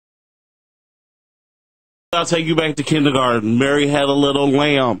I'll take you back to kindergarten. Mary had a little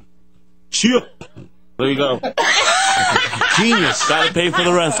lamb. There you go. Genius. Gotta pay for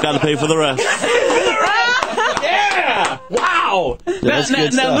the rest. Gotta pay for the rest. Yeah. Wow. Now,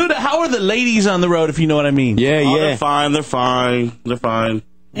 Luda, how are the ladies on the road, if you know what I mean? Yeah. They're fine. They're fine. They're fine.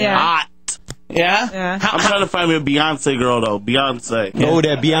 Yeah. Hot. Yeah? I'm trying to find me a Beyonce girl, though. Beyonce. Yeah. Oh,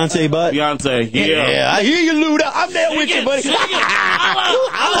 that Beyonce butt? Beyonce, yeah. I hear you, Luda. I'm there with you, buddy.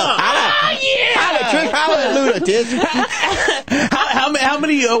 Holla, Luda, Tiz. How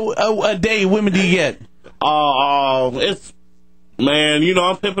many a day women do you get? It's... Man, you know,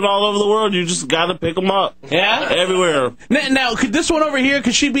 I'm pimping all over the world. You just got to pick them up. Yeah? Everywhere. Now, could this one over here,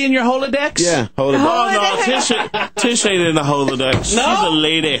 could she be in your Holodex? Yeah, Holodex. Oh, no, Tish ain't in the Holodex. No? She's a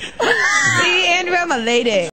lady. See, Andrew, I'm a lady.